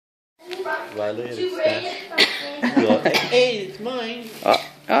Riley and his stash. Hey, it's mine.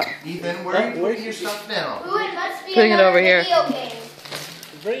 Ethan, where are you putting your stuff now? Ooh, it must be Putting it over another here. video game.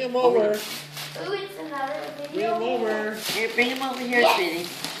 Bring him over. Ooh, it's another Bring video him game. over. Here, bring him over here, sweetie.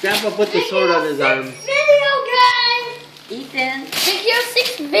 Grandpa put the sword on his arm. Video game. Ethan, Figure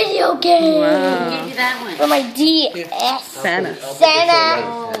 6 video game. Wow. give you that one. For my DS. Santa.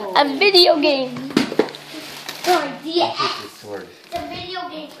 Santa. A video game. For my DS. Put the sword. It's a video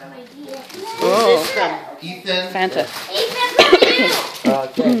game for my DS. Oh, Ethan. Santa. Ethan, for you.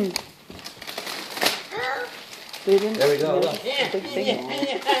 Okay. There we go. Look.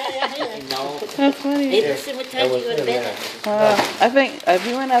 No. That's funny. Ethan, what time do you go to bed? I think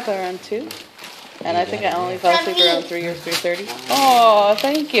we went up around 2. And I think I only fell asleep around 3 or 3:30. Oh,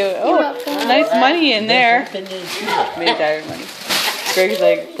 thank you. Oh, nice money in there. Made diary money. Greg's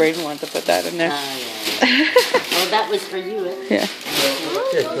like, Braden wanted to put that in there. Oh, yeah. Well, that was for you. Yeah.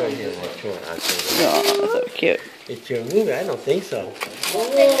 Just right here. Watch your Oh, so cute. It's your movie? I don't think so.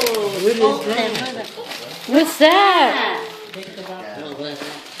 What What's that?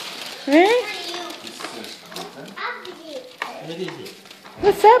 Right? What is it?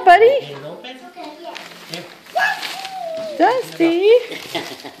 What's that, buddy? Is it open? Dusty.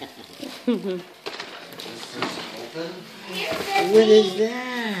 What is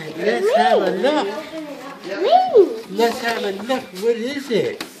that? Let's have a look. Let's have a look. What is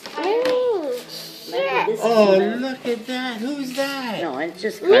it? Oh, look at that. Who's that? No, it's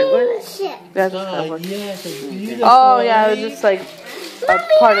just cardboard. That's Oh, cardboard. yes, it's beautiful. Oh, yeah, it was just like a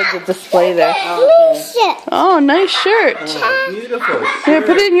part of the display there. Okay. Oh, nice shirt. Oh, beautiful. Here,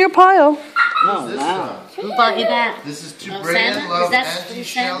 put it in your pile. Oh, wow. Who bought you that? This is to Oh, Brandon, Santa? Love, Is that Auntie from Santa?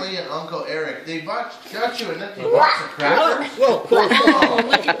 Shelly, and Uncle Eric. They got you a nutty box of crackers. Oh,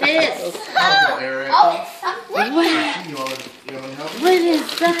 look at this. Uncle Eric. What? You want to help? What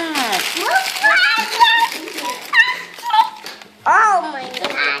is that? Oh my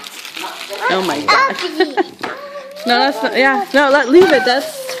god. Oh, my God. No, that's not, yeah. No, leave it.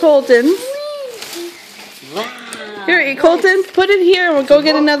 That's Colton's. Wow. Here, Colton, put it here and we'll go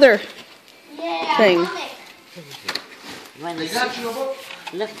get another thing. Wanna They see? got you a book.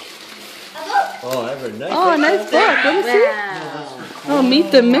 Look. Oh, I have a nice. Oh, nice book. Let me see. Wow. Oh,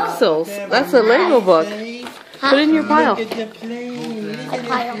 Meet the Mixels. That's a Lego book. Put it in your pile. Look at the plane. Isn't it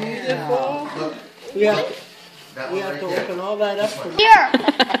pile. beautiful? Look, We have, that we one have right to there. open all that up for Here.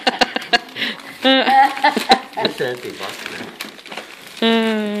 It's an empty box now.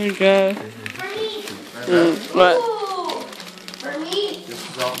 Oh, God. For me. What? Ooh. For me. This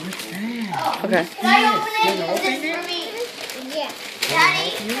is all. Okay. Can I open it? This is for me. Yeah. Daddy,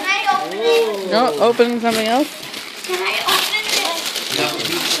 can I open it? No, open something else. Can I open it? Now,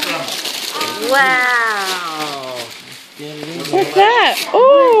 these from. Wow. What's that?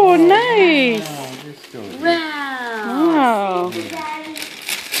 Oh, nice. Wow. Wow. Daddy.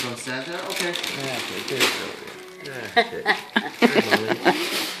 From Santa? Okay.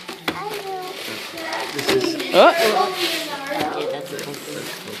 Oh, Okay, that's a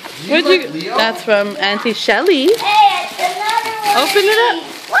what'd you? Leo? That's from Auntie Shelly. Hey, it's another one. Open it up.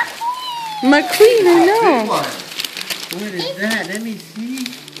 McQueen, I Big know. one. What is that? Let me see.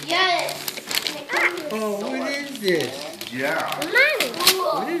 Yes. Oh, what is this? Yeah. Mommy.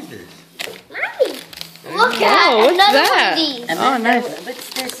 What is this? Mommy. Look at Oh, what's another that? one of these. Oh, nice. What's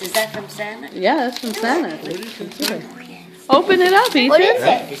this? Is that from Santa? Yeah, that's from Santa. Open it up, Ethan. What is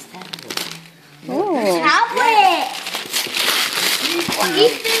it? Is that? Oh. Tablet.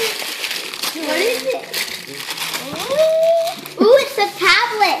 Ethan. What is it? Ooh, it's a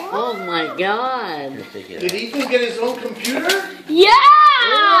tablet. Oh my God. Did Ethan get his own computer? Yeah.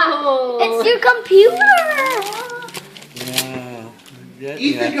 Oh. It's your computer. Wow.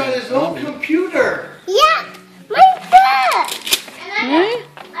 Ethan got his own computer. Yeah. Mine's that. Right?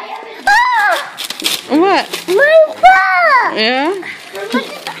 I have it. What? Mine's that. Yeah?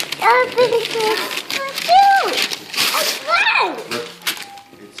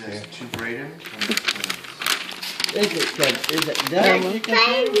 It says to Braden. Is it that?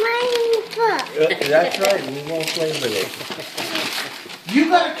 That's right. We won't play with it. You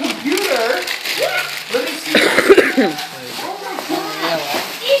got a computer? Let me see.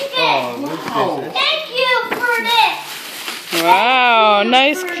 Ethan, thank you for this. Wow,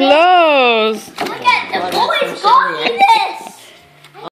 nice clothes. Look at the boys got in